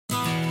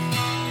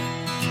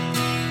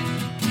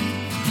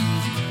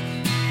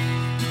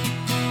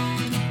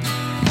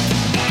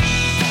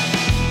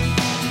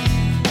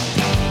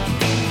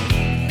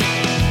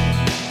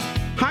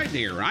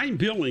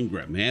Bill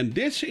Ingram, and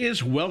this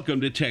is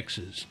Welcome to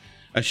Texas,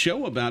 a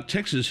show about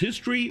Texas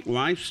history,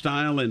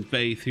 lifestyle, and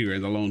faith here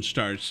in the Lone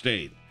Star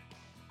State.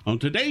 On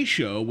today's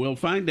show, we'll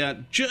find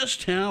out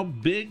just how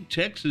big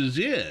Texas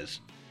is.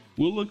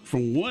 We'll look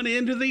from one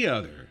end to the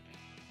other.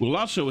 We'll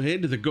also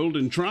head to the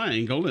Golden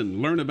Triangle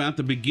and learn about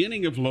the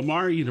beginning of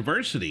Lamar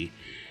University.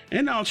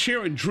 And I'll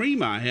share a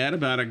dream I had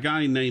about a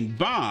guy named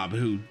Bob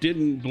who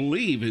didn't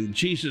believe in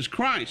Jesus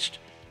Christ,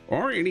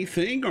 or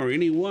anything or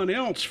anyone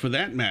else for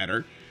that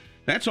matter.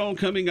 That's all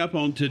coming up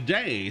on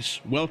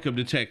today's Welcome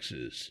to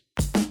Texas.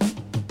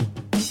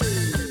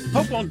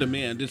 Hope on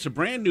Demand is a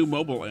brand new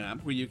mobile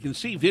app where you can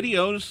see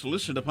videos,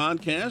 listen to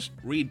podcasts,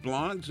 read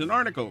blogs, and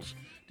articles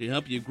to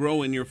help you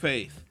grow in your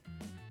faith.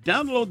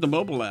 Download the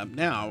mobile app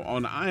now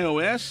on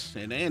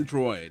iOS and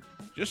Android.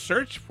 Just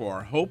search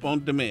for Hope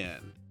on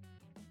Demand.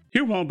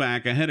 Here a while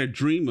back, I had a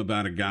dream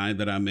about a guy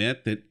that I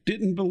met that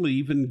didn't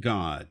believe in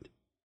God.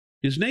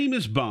 His name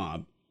is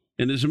Bob,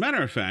 and as a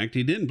matter of fact,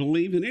 he didn't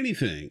believe in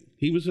anything.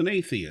 He was an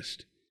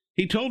atheist.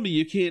 He told me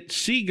you can't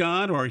see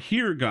God or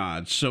hear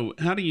God, so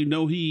how do you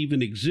know he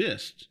even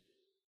exists?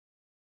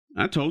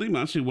 I told him,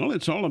 I said, well,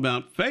 it's all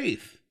about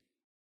faith.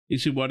 He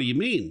said, what do you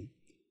mean?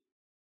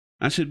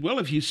 I said, well,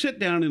 if you sit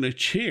down in a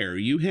chair,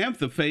 you have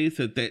the faith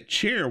that that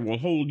chair will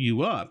hold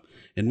you up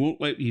and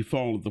won't let you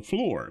fall to the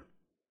floor.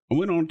 I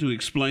went on to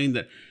explain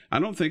that I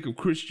don't think of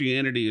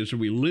Christianity as a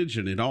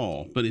religion at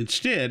all, but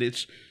instead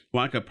it's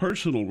like a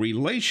personal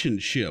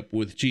relationship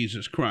with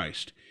Jesus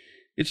Christ.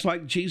 It's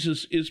like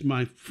Jesus is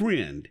my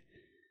friend.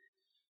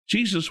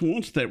 Jesus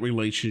wants that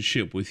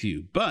relationship with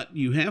you, but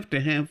you have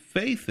to have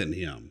faith in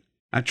him.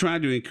 I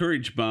tried to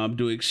encourage Bob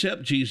to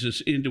accept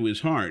Jesus into his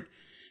heart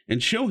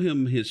and show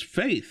him his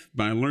faith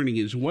by learning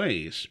his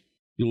ways.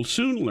 You'll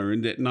soon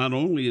learn that not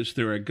only is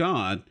there a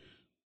God,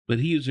 but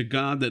he is a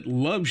God that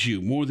loves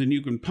you more than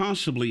you can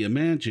possibly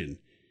imagine.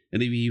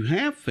 And if you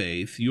have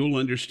faith, you'll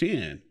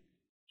understand.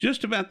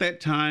 Just about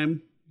that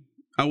time,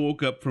 I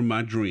woke up from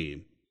my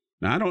dream.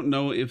 Now, I don't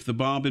know if the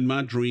Bob in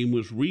my dream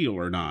was real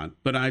or not,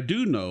 but I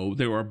do know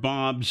there are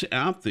Bobs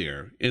out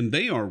there, and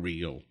they are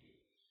real.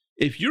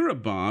 If you're a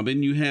Bob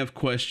and you have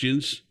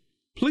questions,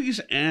 please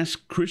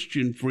ask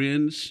Christian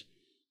friends.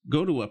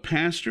 Go to a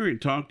pastor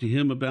and talk to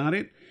him about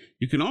it.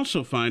 You can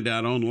also find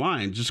out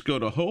online. Just go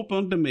to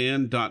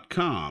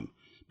hopeondemand.com.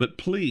 But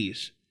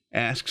please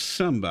ask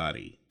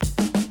somebody.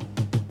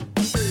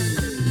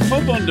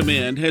 Hope on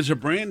Demand has a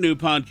brand new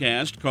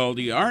podcast called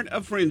The Art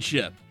of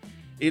Friendship.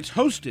 It's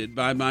hosted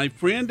by my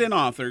friend and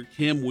author,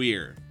 Kim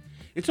Weir.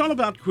 It's all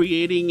about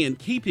creating and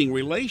keeping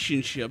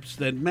relationships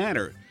that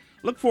matter.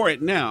 Look for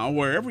it now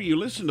wherever you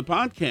listen to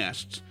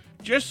podcasts.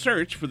 Just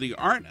search for The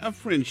Art of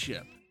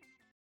Friendship.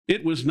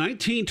 It was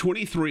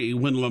 1923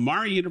 when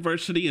Lamar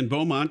University in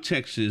Beaumont,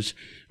 Texas,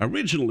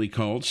 originally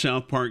called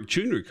South Park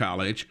Junior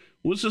College,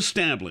 was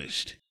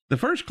established. The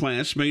first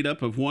class made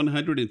up of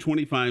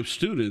 125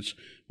 students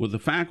with a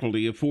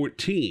faculty of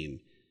 14.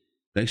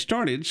 They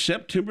started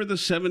September the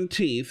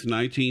 17th,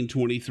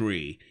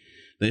 1923.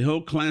 They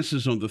held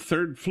classes on the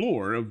third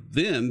floor of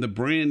then the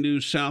brand new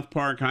South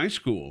Park High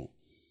School.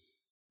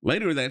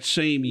 Later that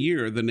same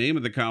year, the name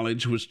of the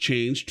college was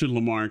changed to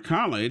Lamar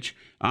College,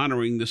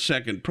 honoring the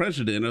second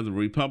president of the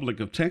Republic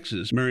of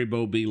Texas, Mary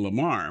Bo B.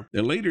 Lamar.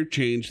 They later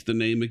changed the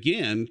name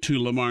again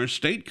to Lamar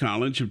State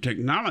College of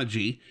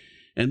Technology,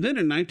 and then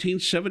in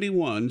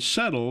 1971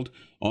 settled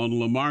on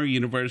Lamar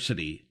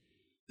University.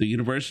 The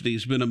university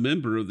has been a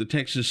member of the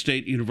Texas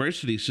State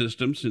University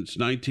system since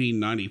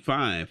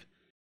 1995.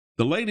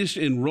 The latest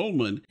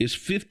enrollment is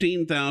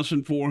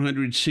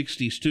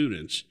 15,460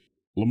 students.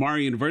 Lamar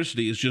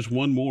University is just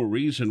one more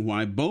reason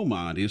why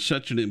Beaumont is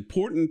such an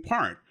important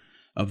part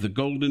of the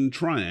Golden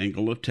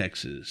Triangle of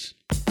Texas.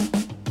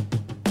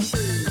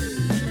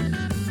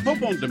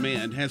 Hope on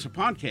Demand has a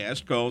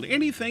podcast called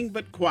Anything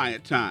But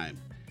Quiet Time.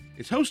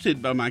 It's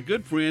hosted by my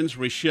good friends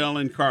Rochelle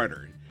and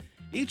Carter.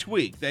 Each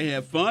week they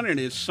have fun and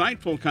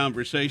insightful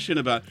conversation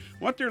about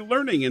what they're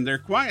learning in their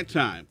quiet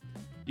time.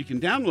 You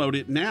can download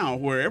it now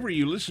wherever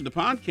you listen to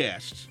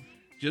podcasts.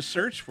 Just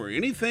search for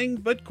Anything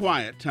But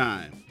Quiet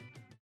Time.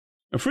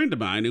 A friend of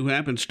mine who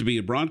happens to be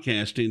a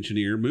broadcast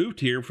engineer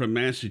moved here from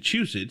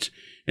Massachusetts,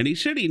 and he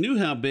said he knew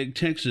how big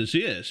Texas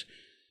is,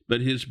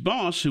 but his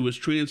boss, who was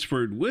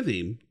transferred with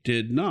him,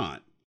 did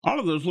not. All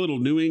of those little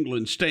New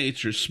England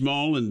states are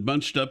small and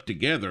bunched up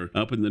together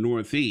up in the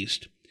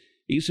Northeast.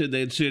 He said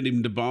they'd send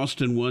him to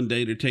Boston one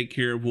day to take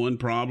care of one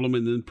problem,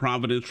 and then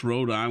Providence,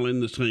 Rhode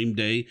Island the same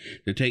day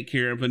to take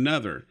care of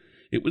another.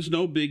 It was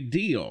no big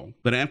deal,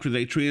 but after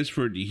they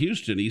transferred to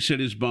Houston, he said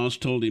his boss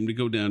told him to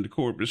go down to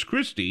Corpus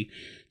Christi,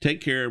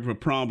 take care of a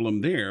problem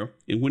there,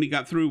 and when he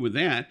got through with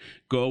that,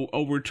 go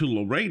over to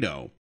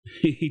Laredo.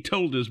 He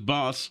told his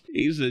boss,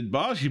 he said,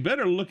 "Boss, you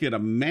better look at a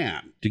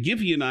map." To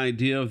give you an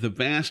idea of the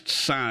vast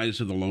size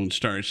of the Lone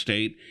Star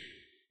State,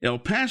 El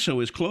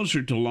Paso is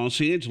closer to Los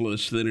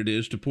Angeles than it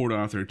is to Port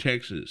Arthur,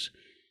 Texas.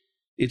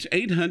 It's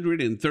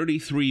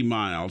 833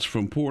 miles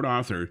from Port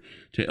Arthur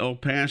to El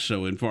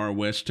Paso in far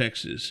west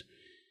Texas.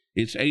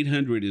 It's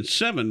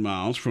 807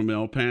 miles from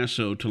El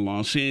Paso to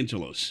Los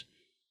Angeles.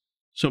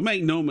 So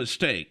make no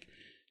mistake,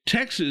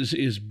 Texas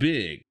is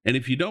big. And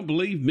if you don't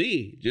believe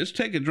me, just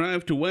take a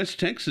drive to West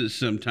Texas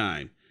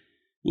sometime.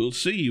 We'll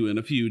see you in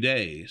a few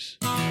days.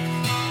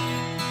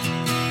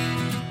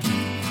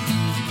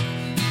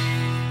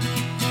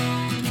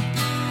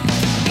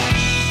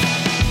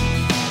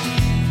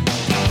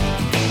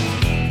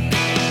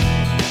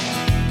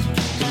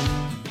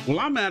 Well,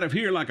 I'm out of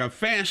here like a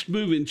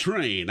fast-moving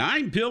train.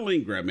 I'm Bill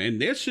Ingram, and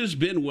this has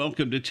been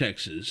Welcome to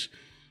Texas,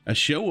 a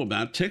show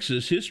about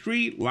Texas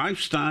history,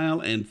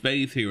 lifestyle, and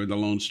faith here in the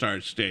Lone Star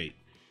State.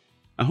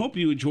 I hope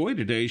you enjoyed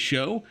today's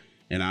show,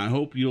 and I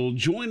hope you'll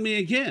join me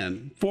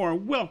again for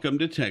Welcome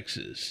to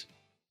Texas.